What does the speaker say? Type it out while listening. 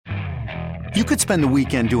You could spend the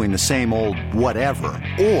weekend doing the same old whatever,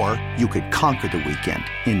 or you could conquer the weekend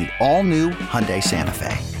in the all-new Hyundai Santa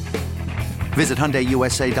Fe. Visit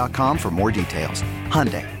HyundaiUSA.com for more details.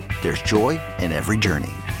 Hyundai, there's joy in every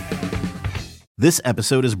journey. This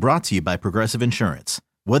episode is brought to you by Progressive Insurance.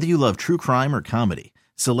 Whether you love true crime or comedy,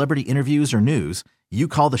 celebrity interviews or news, you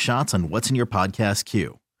call the shots on what's in your podcast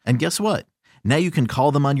queue. And guess what? Now you can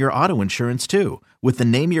call them on your auto insurance too with the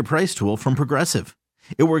Name Your Price tool from Progressive.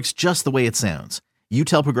 It works just the way it sounds. You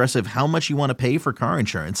tell Progressive how much you want to pay for car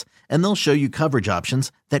insurance, and they'll show you coverage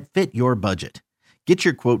options that fit your budget. Get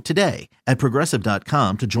your quote today at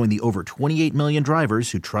Progressive.com to join the over 28 million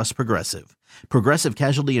drivers who trust Progressive. Progressive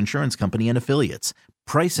Casualty Insurance Company and Affiliates.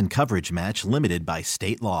 Price and coverage match limited by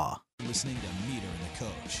state law. Listening to Meter and the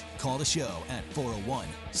Coach. Call the show at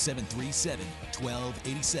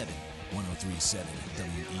 401-737-1287. 1037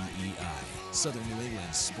 WEEI. Southern New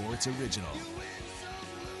England Sports Original.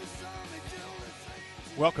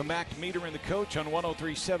 Welcome back to Meter and the Coach on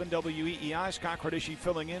 1037 WEEI. Scott Cordischi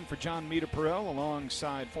filling in for Jon Meterperal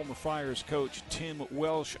alongside former Friars coach Tim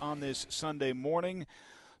Welsh on this Sunday morning.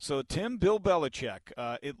 So, Tim, Bill Belichick,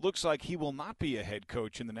 it looks like he will not be a head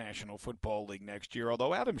coach in the National Football League next year,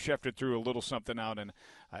 although Adam Schefter threw a little something out, and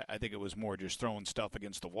I think it was more just throwing stuff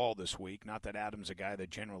against the wall this week. Not that Adam's a guy that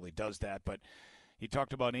generally does that, but he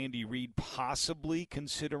talked about Andy Reid possibly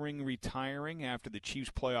considering retiring after the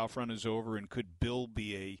Chiefs' playoff run is over, and could Bill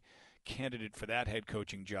be a candidate for that head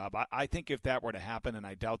coaching job? I think if that were to happen, and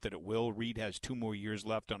I doubt that it will, Reid has 2 more years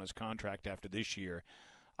left on his contract after this year.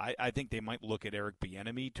 I think they might look at Eric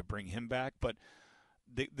Bieniemy to bring him back. But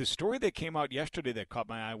the story that came out yesterday that caught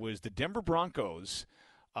my eye was the Denver Broncos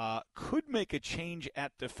could make a change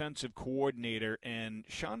at defensive coordinator, and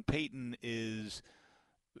Sean Payton is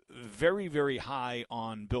very, very high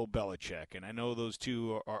on Bill Belichick. And I know those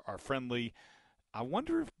two are friendly. I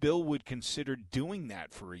wonder if Bill would consider doing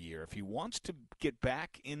that for a year. If he wants to get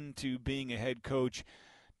back into being a head coach,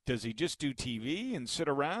 does he just do TV and sit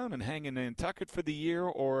around and hang in Nantucket for the year,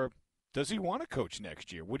 or does he want to coach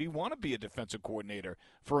next year? Would he want to be a defensive coordinator,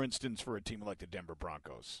 for instance, for a team like the Denver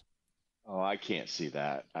Broncos? Oh, I can't see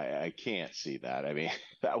that. I can't see that. I mean,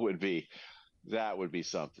 that would be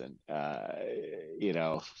something,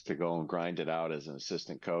 to go and grind it out as an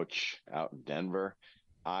assistant coach out in Denver.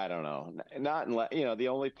 I don't know. Not unless, the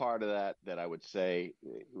only part of that I would say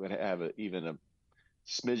would have even a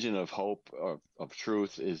smidgen of hope of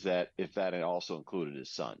truth is that if that had also included his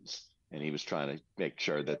sons, and he was trying to make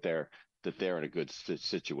sure that they're in a good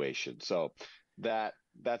situation. So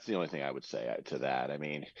that's the only thing I would say to that. I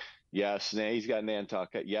mean, yes, he's got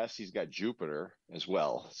Nantucket. Yes, he's got Jupiter as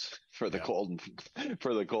well for the cold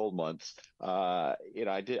months. I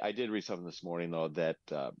did read something this morning though that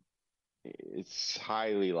it's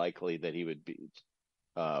highly likely that he would be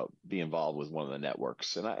involved with one of the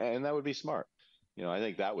networks, and that would be smart. I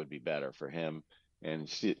think that would be better for him, and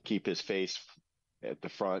keep his face at the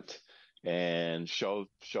front and show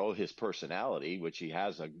his personality, which he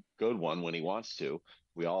has a good one when he wants to.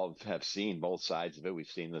 We all have seen both sides of it. We've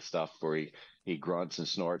seen the stuff where he grunts and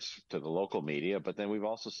snorts to the local media, but then we've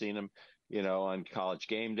also seen him, on College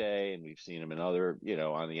Game Day, and we've seen him in other,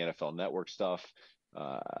 on the NFL Network stuff,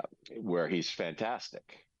 where he's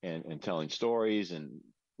fantastic and telling stories and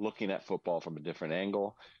looking at football from a different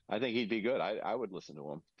angle. I think he'd be good. I would listen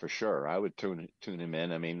to him for sure. I would tune him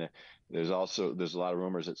in. I mean, there's a lot of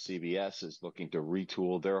rumors that CBS is looking to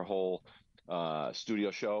retool their whole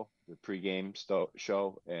studio show, the pregame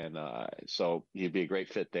show, and so he'd be a great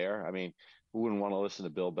fit there. I mean, who wouldn't want to listen to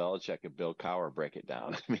Bill Belichick and Bill Cowher break it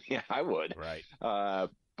down? I mean, I would. Right.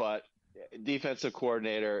 But defensive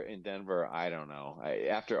coordinator in Denver, I don't know.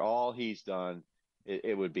 After all he's done,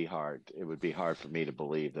 it would be hard. It would be hard for me to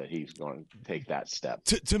believe that he's going to take that step.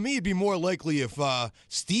 To me, it'd be more likely if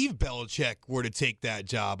Steve Belichick were to take that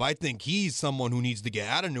job. I think he's someone who needs to get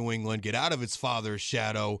out of New England, get out of his father's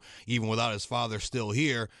shadow, even without his father still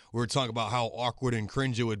here. We were talking about how awkward and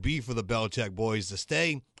cringe it would be for the Belichick boys to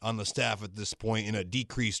stay on the staff at this point in a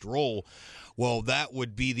decreased role. Well, that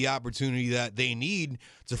would be the opportunity that they need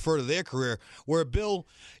to further their career. Where Bill,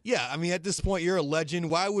 at this point, you're a legend.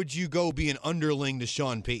 Why would you go be an underling to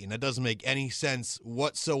Sean Payton? That doesn't make any sense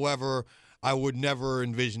whatsoever. I would never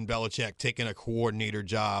envision Belichick taking a coordinator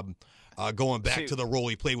job, going back to the role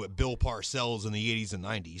he played with Bill Parcells in the 80s and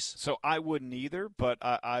 90s. So I wouldn't either, but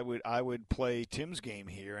I would play Tim's game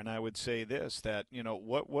here, and I would say this, that,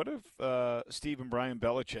 what if Steve and Brian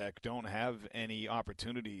Belichick don't have any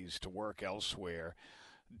opportunities to work elsewhere?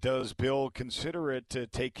 does Bill consider it to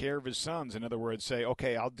take care of his sons? In other words, say,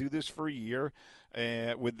 okay, I'll do this for a year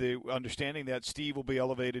with the understanding that Steve will be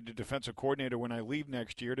elevated to defensive coordinator when I leave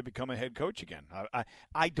next year to become a head coach again.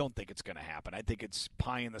 I don't think it's going to happen. I think it's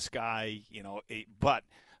pie in the sky, but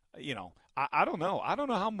I don't know. I don't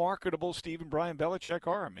know how marketable Steve and Brian Belichick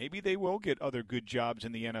are. Maybe they will get other good jobs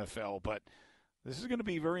in the NFL, but this is going to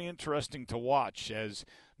be very interesting to watch as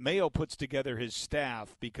Mayo puts together his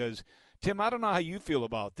staff because, Tim, I don't know how you feel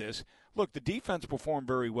about this. Look, the defense performed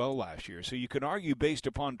very well last year, so you can argue based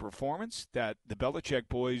upon performance that the Belichick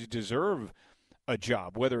boys deserve a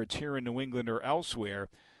job, whether it's here in New England or elsewhere.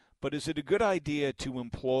 But is it a good idea to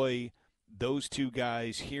employ those two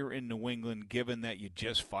guys here in New England, given that you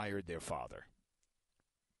just fired their father?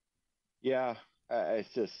 Yeah, I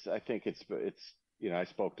think it's I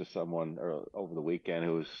spoke to someone over the weekend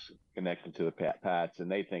who's connected to the Pats,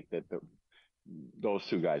 and they think that those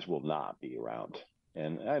two guys will not be around.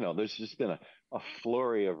 And I know there's just been a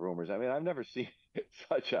flurry of rumors. I mean, I've never seen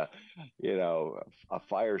such a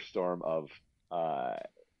firestorm of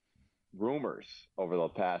rumors over the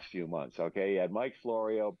past few months. Okay, you had Mike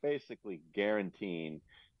Florio basically guaranteeing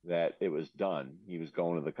that it was done. He was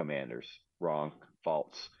going to the Commanders. Wrong,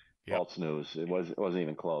 false news. It wasn't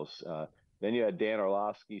even close. Then you had Dan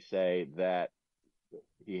Orlovsky say that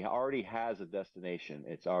he already has a destination.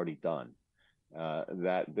 It's already done.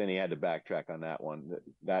 Then he had to backtrack on that one.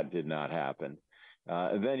 That did not happen.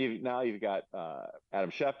 And then you've got Adam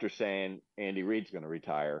Schefter saying Andy Reid's going to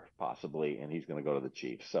retire possibly, and he's going to go to the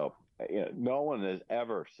Chiefs. So no one has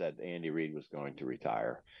ever said Andy Reid was going to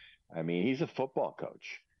retire. I mean, he's a football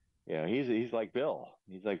coach. He's like Bill.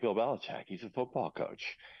 He's like Bill Belichick. He's a football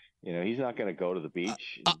coach. He's not going to go to the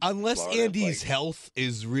beach. Unless Andy's health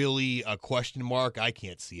is really a question mark, I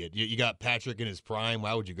can't see it. You got Patrick in his prime.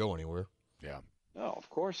 Why would you go anywhere? Yeah. No, of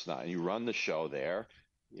course not. You run the show there,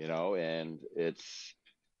 and it's,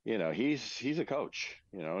 he's a coach,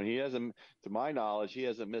 he hasn't, to my knowledge, he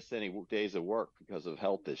hasn't missed any days of work because of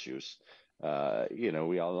health issues. We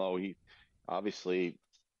all know he obviously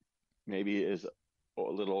maybe is a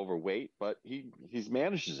little overweight, but he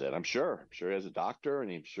manages it. I'm sure he has a doctor,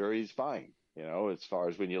 and I'm sure he's fine. As far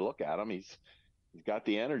as when you look at him, he's got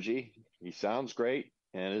the energy. He sounds great,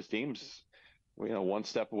 and his team's, one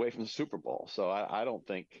step away from the Super Bowl. So I don't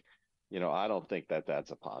think, that that's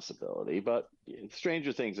a possibility. But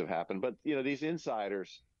stranger things have happened. But these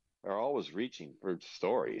insiders are always reaching for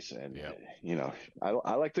stories, and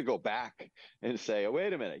I like to go back and say, oh,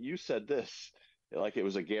 wait a minute, you said this. Like it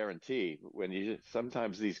was a guarantee.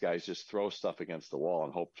 Sometimes these guys just throw stuff against the wall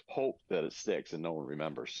and hope that it sticks and no one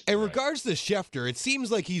remembers. In regards to Schefter, it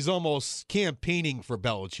seems like he's almost campaigning for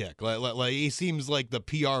Belichick. Like he seems like the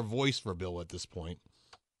PR voice for Bill at this point.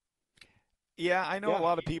 Yeah, I know a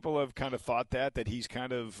lot of people have kind of thought that he's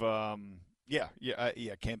kind of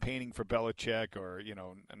campaigning for Belichick, or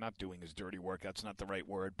not doing his dirty work. That's not the right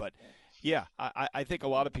word, but. Yeah, I think a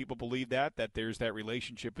lot of people believe that there's that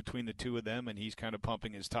relationship between the two of them, and he's kind of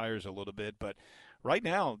pumping his tires a little bit. But right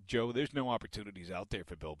now, Joe, there's no opportunities out there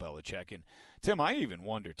for Bill Belichick. And, Tim, I even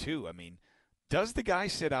wonder, too, I mean, does the guy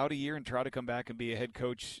sit out a year and try to come back and be a head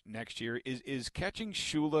coach next year? Is catching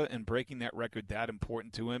Shula and breaking that record that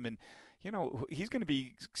important to him? And, he's going to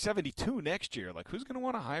be 72 next year. Like, who's going to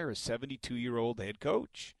want to hire a 72-year-old head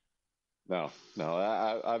coach? No,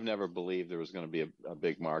 I've never believed there was going to be a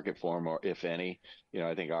big market for him, or if any.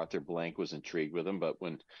 I think Arthur Blank was intrigued with him, but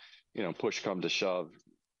when, push come to shove,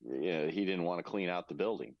 he didn't want to clean out the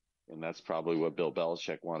building. And that's probably what Bill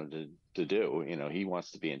Belichick wanted to do. He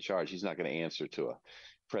wants to be in charge. He's not going to answer to a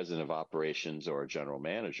president of operations or a general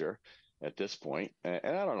manager at this point. And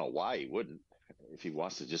I don't know why he wouldn't. If he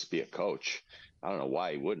wants to just be a coach, I don't know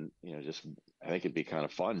why he wouldn't. I think it'd be kind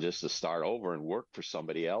of fun just to start over and work for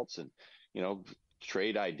somebody else, and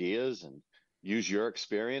trade ideas and use your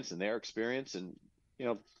experience and their experience, and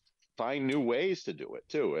find new ways to do it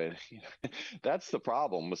too. And that's the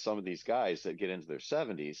problem with some of these guys that get into their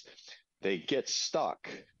 70s. They get stuck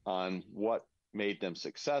on what made them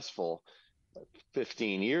successful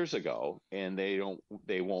 15 years ago, and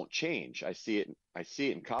they won't change. I see it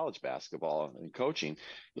in college basketball and coaching.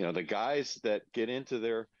 The guys that get into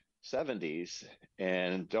their 70s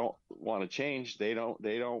and don't want to change, they don't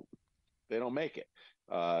make it.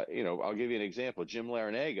 I'll give you an example. Jim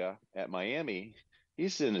Larinaga at Miami,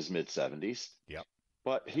 he's in his mid 70s. Yep.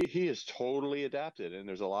 But he is totally adapted, and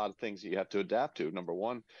there's a lot of things that you have to adapt to. Number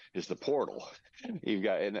one is the portal.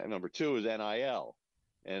 And number two is NIL.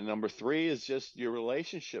 And number three is just your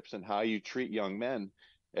relationships and how you treat young men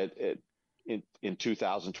at in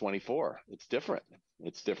 2024. It's different.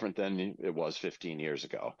 It's different than it was 15 years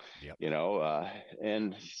ago. Yep.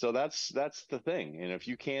 And so that's the thing. And if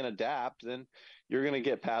you can't adapt, then you're going to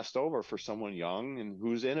get passed over for someone young and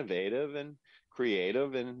who's innovative and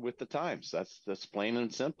creative and with the times. That's plain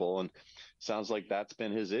and simple. And sounds like that's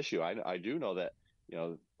been his issue. I do know that,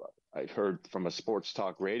 I heard from a sports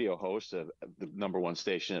talk radio host of the #1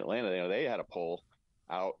 station in Atlanta, they had a poll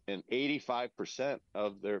out, and 85%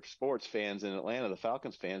 of their sports fans in Atlanta, the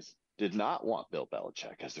Falcons fans, did not want Bill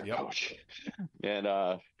Belichick as their coach. And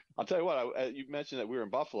I'll tell you what, you mentioned that we were in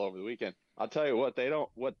Buffalo over the weekend. I'll tell you what they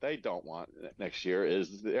don't want next year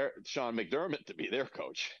is Sean McDermott to be their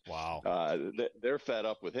coach. Wow. They're fed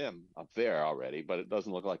up with him up there already, but it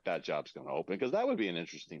doesn't look like that job's going to open, because that would be an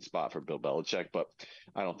interesting spot for Bill Belichick, but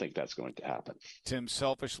I don't think that's going to happen. Tim,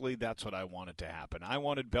 selfishly, that's what I wanted to happen. I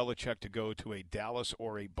wanted Belichick to go to a Dallas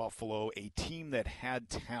or a Buffalo, a team that had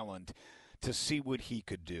talent, to see what he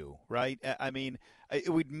could do, right? I mean, it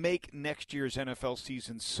would make next year's NFL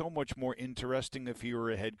season so much more interesting if he were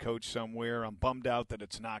a head coach somewhere. I'm bummed out that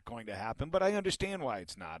it's not going to happen, but I understand why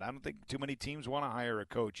it's not. I don't think too many teams want to hire a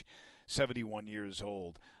coach 71 years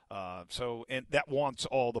old. And that wants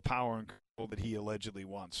all the power and control that he allegedly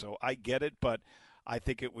wants. So I get it, but I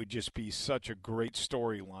think it would just be such a great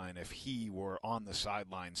storyline if he were on the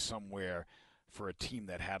sidelines somewhere for a team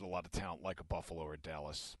that had a lot of talent like a Buffalo or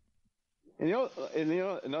Dallas. And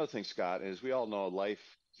another thing, Scott, is we all know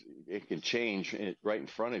life, it can change right in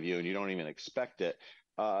front of you, and you don't even expect it.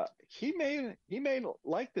 He may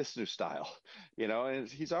like this new style, and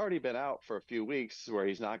he's already been out for a few weeks where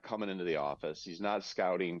he's not coming into the office. He's not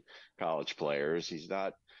scouting college players. He's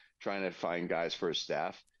not trying to find guys for his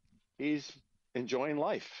staff. He's enjoying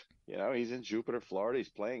life. He's in Jupiter, Florida. He's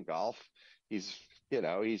playing golf. He's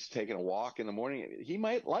taking a walk in the morning. He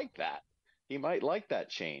might like that. He might like that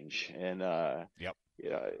change. And,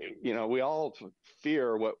 we all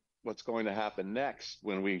fear what's going to happen next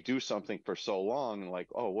when we do something for so long, and like,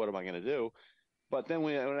 oh, what am I going to do? But then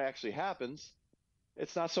when it actually happens,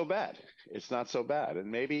 it's not so bad. It's not so bad.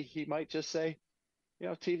 And maybe he might just say,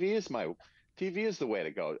 TV is the way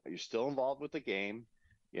to go. You're still involved with the game.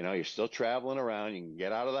 You're still traveling around. You can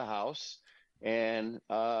get out of the house, and,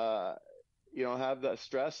 you don't have the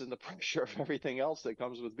stress and the pressure of everything else that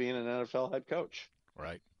comes with being an NFL head coach.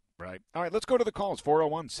 Right. All right, let's go to the calls.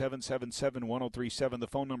 401-777-1037, the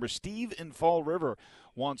phone number. Steve in Fall River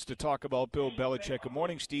wants to talk about Bill Belichick. Good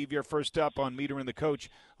morning, Steve. You're first up on Meter and the Coach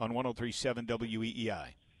on 1037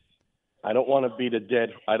 WEEI. I don't want to beat a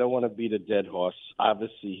dead horse.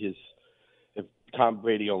 Obviously, if Tom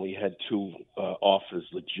Brady only had 2 offers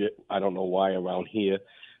legit, I don't know why around here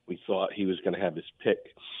we thought he was going to have his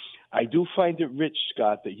pick. I do find it rich,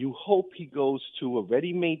 Scott, that you hope he goes to a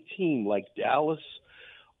ready-made team like Dallas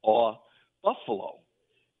or Buffalo.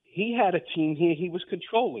 He had a team here he was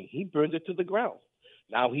controlling. He burned it to the ground.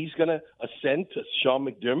 Now he's going to ascend to Sean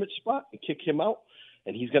McDermott's spot and kick him out,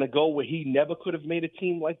 and he's going to go where he never could have made a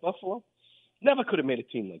team like Buffalo. Never could have made a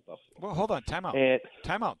team like Buffalo. Well, hold on. Time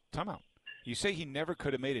out. You say he never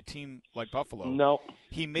could have made a team like Buffalo. No.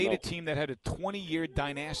 He made a team that had a 20-year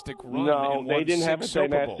dynastic run. No, they didn't have a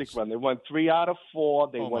dynastic run. They won 3 out of 4.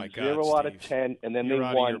 They won 0 out of 10, and then You're they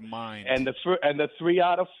out won. Of your mind. And the 3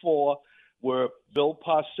 out of 4 were Bill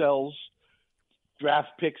Parcells'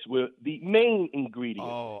 draft picks were the main ingredient.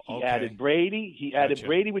 Oh, okay. He added Brady. Added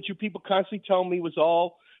Brady, which you people constantly tell me was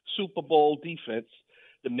all Super Bowl defense.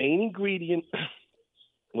 The main ingredient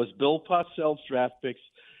was Bill Parcells' draft picks.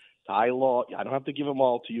 Ty Law, I don't have to give them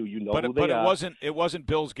all to you. You know who they are. But it wasn't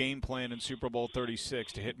Bill's game plan in Super Bowl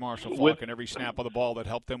 36 to hit Marshall Faulk in every snap of the ball that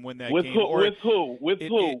helped them win that game. With who?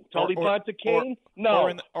 Tony Ponte Kane?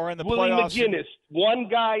 No. Or in the Willie playoffs. McGinnis, one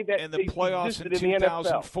guy that in the playoffs in the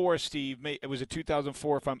 2004, Steve. It was a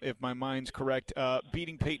 2004, if my mind's correct.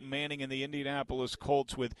 Beating Peyton Manning and the Indianapolis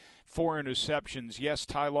Colts with 4 interceptions. Yes,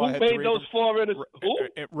 Ty Law had 3. Who made those 4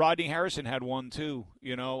 interceptions? Rodney Harrison had 1 too.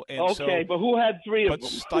 But who had 3 of them?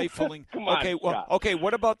 Stifling. Come on,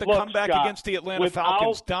 what about the comeback against the Atlanta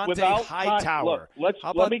Falcons? Dante Hightower.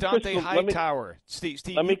 How about Dante Hightower? Steve,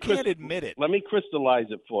 you can't admit it. Let me crystallize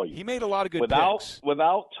it for you. He made a lot of good picks.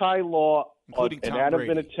 Without Ty Law and Adam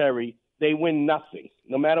Vinatieri, they win nothing.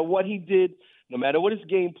 No matter what he did, no matter what his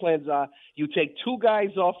game plans are, you take 2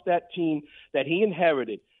 guys off that team that he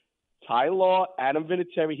inherited, Ty Law, Adam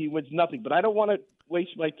Vinatieri, he wins nothing. But I don't want to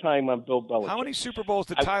waste my time on Bill Belichick. How many Super Bowls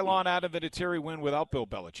did Ty Law and Adam Vinatieri win without Bill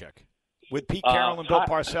Belichick? With Pete Carroll and Bill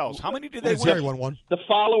Parcells. How many did they win? Won 1. The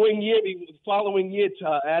following year,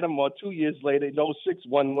 Adam, or 2 years later, in 06,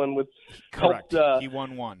 won 1 with. Correct. He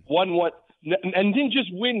won 1. Won 1, and didn't just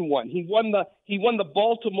win 1. He won the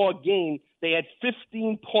Baltimore game They had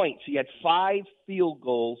 15 points. He had 5 field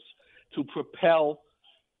goals to propel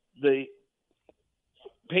the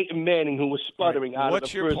Peyton Manning, who was sputtering out of the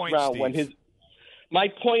first round. Steve? When his my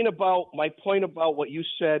point about what you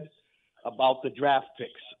said about the draft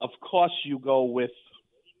picks. Of course, you go with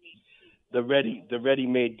the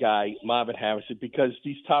ready-made guy, Marvin Harrison, because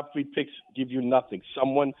these top 3 picks give you nothing.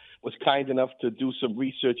 Someone was kind enough to do some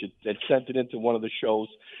research and sent it into one of the shows.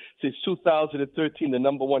 Since 2013, the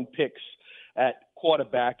number 1 picks at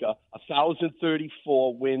quarterback are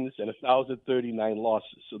 1,034 wins and 1,039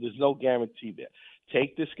 losses. So there's no guarantee there.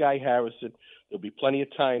 Take this guy Harrison. There'll be plenty of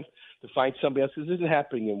time to find somebody else, because this isn't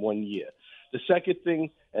happening in 1 year. The second thing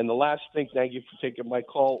and the last thing, thank you for taking my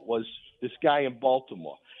call, was this guy in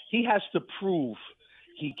Baltimore. He has to prove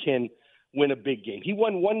he can win a big game. He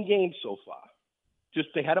won 1 game so far.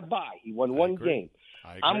 Just they had a bye. He won 1 game.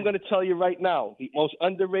 I'm going to tell you right now, the most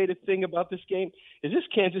underrated thing about this game is this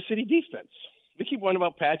Kansas City defense. We keep wondering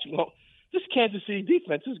about Patrick Mahomes. This Kansas City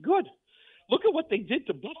defense is good. Look at what they did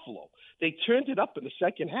to Buffalo. They turned it up in the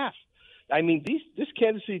second half. I mean, this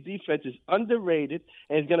Kansas City defense is underrated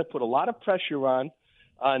and is going to put a lot of pressure on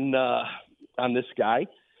this guy.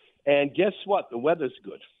 And guess what? The weather's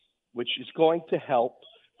good, which is going to help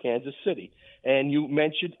Kansas City. And you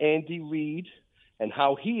mentioned Andy Reid and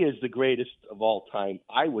how he is the greatest of all time,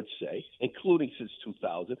 I would say, including since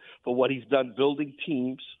 2000, for what he's done building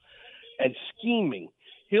teams and scheming.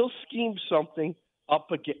 He'll scheme something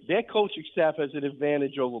up again. Their coaching staff has an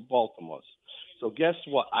advantage over Baltimore's. So guess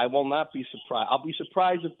what? I will not be surprised. I'll be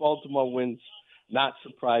surprised if Baltimore wins, not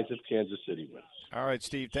surprised if Kansas City wins. All right,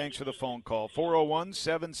 Steve, thanks for the phone call.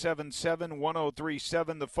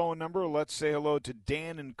 401-777-1037, the phone number. Let's say hello to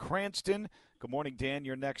Dan in Cranston. Good morning, Dan.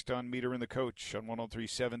 You're next on Meter and the Coach on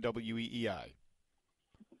 103.7 WEEI.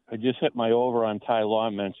 I just hit my over on Ty Law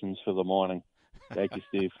mentions for the morning. Thank you,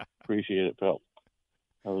 Steve. Appreciate it, Bill.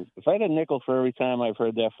 If I had a nickel for every time I've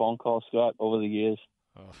heard that phone call, Scott, over the years,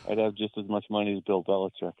 I'd have just as much money as Bill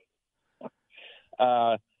Belichick.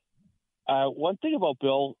 One thing about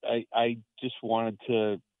Bill, I just wanted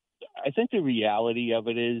to – I think the reality of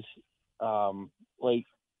it is, like,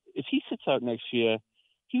 if he sits out next year,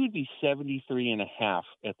 he would be 73.5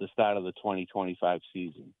 at the start of the 2025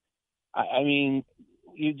 season. I mean,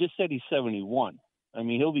 you just said he's 71. I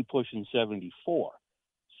mean, he'll be pushing 74.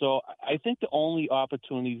 So I think the only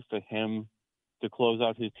opportunity for him to close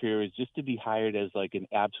out his career is just to be hired as like an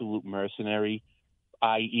absolute mercenary,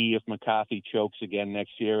 i.e. if McCarthy chokes again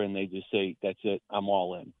next year and they just say, that's it, I'm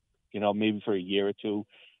all in, maybe for a year or two.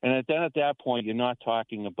 And then at that point, you're not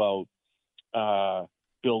talking about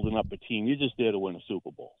building up a team. You're just there to win a Super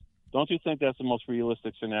Bowl. Don't you think that's the most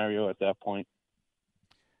realistic scenario at that point?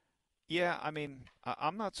 Yeah, I mean,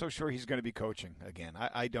 I'm not so sure he's going to be coaching again.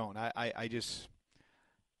 I don't. I just –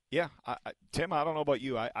 yeah, Tim, I don't know about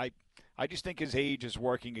you. I just think his age is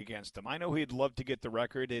working against him. I know he'd love to get the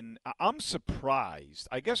record, and I'm surprised.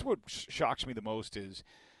 I guess what shocks me the most is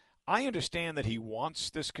I understand that he wants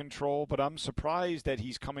this control, but I'm surprised that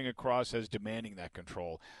he's coming across as demanding that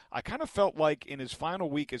control. I kind of felt like in his final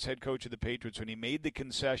week as head coach of the Patriots when he made the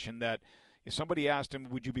concession that if somebody asked him,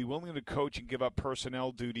 would you be willing to coach and give up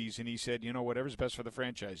personnel duties, and he said, whatever's best for the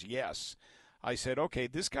franchise, yes. I said, okay,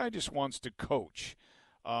 this guy just wants to coach.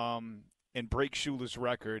 And break Shula's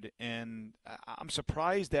record, and I'm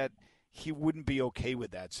surprised that he wouldn't be okay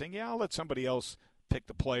with that, saying, yeah, I'll let somebody else pick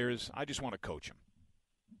the players. I just want to coach him.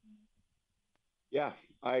 Yeah,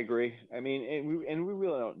 I agree. I mean, and we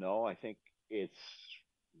really don't know. I think it's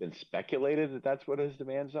been speculated that that's what his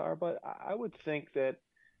demands are, but I would think that,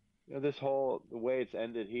 the way it's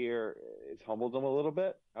ended here, it's humbled him a little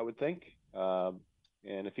bit, I would think. And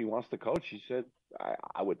if he wants to coach, he said,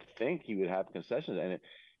 I would think he would have concessions,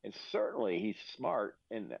 and certainly he's smart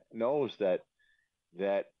and knows that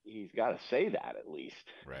he's got to say that at least.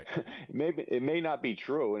 Right. It may not be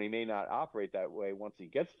true, and he may not operate that way once he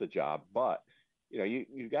gets the job, but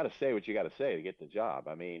you've got to say what you got to say to get the job.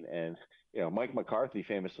 I mean, and Mike McCarthy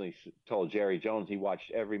famously told Jerry Jones he watched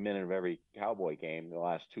every minute of every Cowboy game the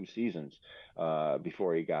last 2 seasons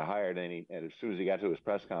before he got hired, and as soon as he got to his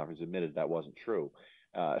press conference, admitted that wasn't true.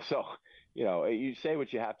 So, you say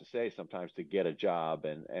what you have to say sometimes to get a job,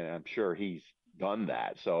 and I'm sure he's done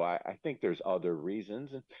that. So I think there's other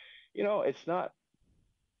reasons. And,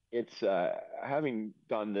 it's having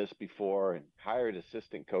done this before and hired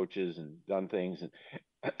assistant coaches and done things. And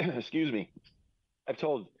excuse me, I've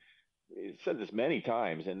said this many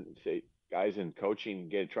times, and say guys in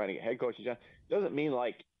coaching trying to get head coaching job doesn't mean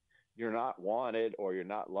like you're not wanted or you're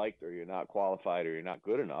not liked or you're not qualified or you're not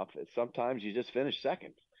good enough. It's sometimes you just finish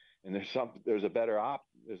second, and there's a better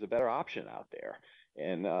option out there.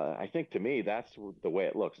 And I think, to me, that's the way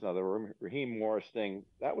it looks. Now, the Raheem Morris thing,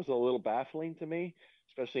 that was a little baffling to me,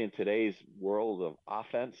 especially in today's world of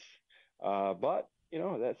offense. But,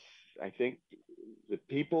 I think the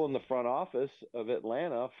people in the front office of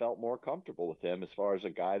Atlanta felt more comfortable with him as far as a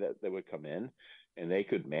guy that would come in and they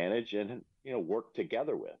could manage and, work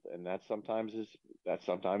together with. And that sometimes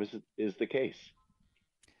is the case.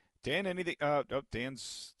 Dan, anything?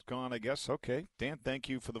 Dan's gone, I guess. Okay. Dan, thank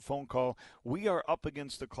you for the phone call. We are up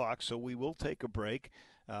against the clock, so we will take a break.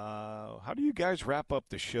 How do you guys wrap up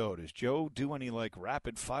the show? Does Joe do any,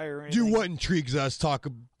 rapid fire or anything? Do what intrigues us. Talk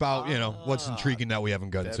about, what's intriguing that we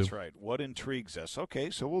haven't gotten to. That's right. What intrigues us.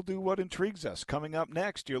 Okay, so we'll do what intrigues us. Coming up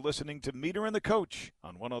next, you're listening to Meter and the Coach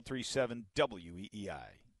on 103.7 WEEI.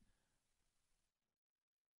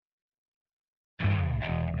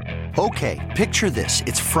 Okay, picture this.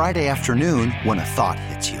 It's Friday afternoon when a thought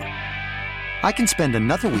hits you. I can spend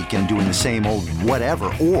another weekend doing the same old whatever,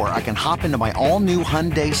 or I can hop into my all-new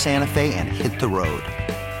Hyundai Santa Fe and hit the road.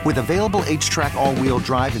 With available H-Track all-wheel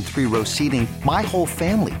drive and 3-row seating, my whole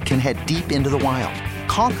family can head deep into the wild.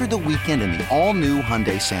 Conquer the weekend in the all-new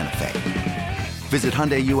Hyundai Santa Fe. Visit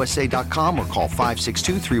HyundaiUSA.com or call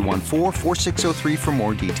 562-314-4603 for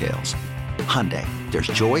more details. Hyundai, there's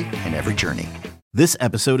joy in every journey. This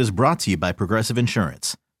episode is brought to you by Progressive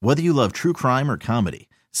Insurance. Whether you love true crime or comedy,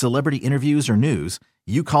 celebrity interviews or news,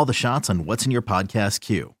 you call the shots on what's in your podcast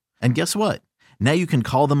queue. And guess what? Now you can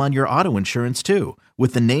call them on your auto insurance too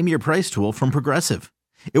with the Name Your Price tool from Progressive.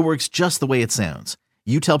 It works just the way it sounds.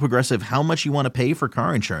 You tell Progressive how much you want to pay for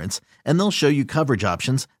car insurance, and they'll show you coverage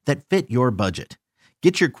options that fit your budget.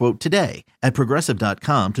 Get your quote today at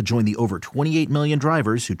Progressive.com to join the over 28 million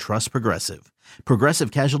drivers who trust Progressive.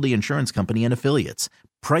 Progressive Casualty Insurance Company and Affiliates.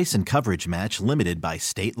 Price and coverage match limited by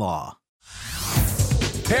state law.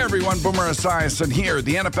 Hey everyone, Boomer Esiason here.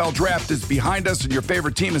 The NFL Draft is behind us and your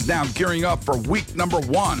favorite team is now gearing up for week number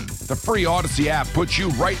 1. The free Odyssey app puts you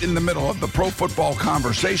right in the middle of the pro football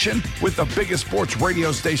conversation with the biggest sports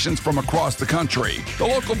radio stations from across the country. The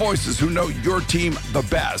local voices who know your team the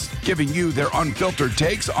best, giving you their unfiltered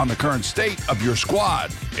takes on the current state of your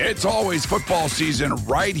squad. It's always football season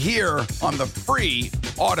right here on the free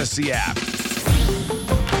Odyssey app.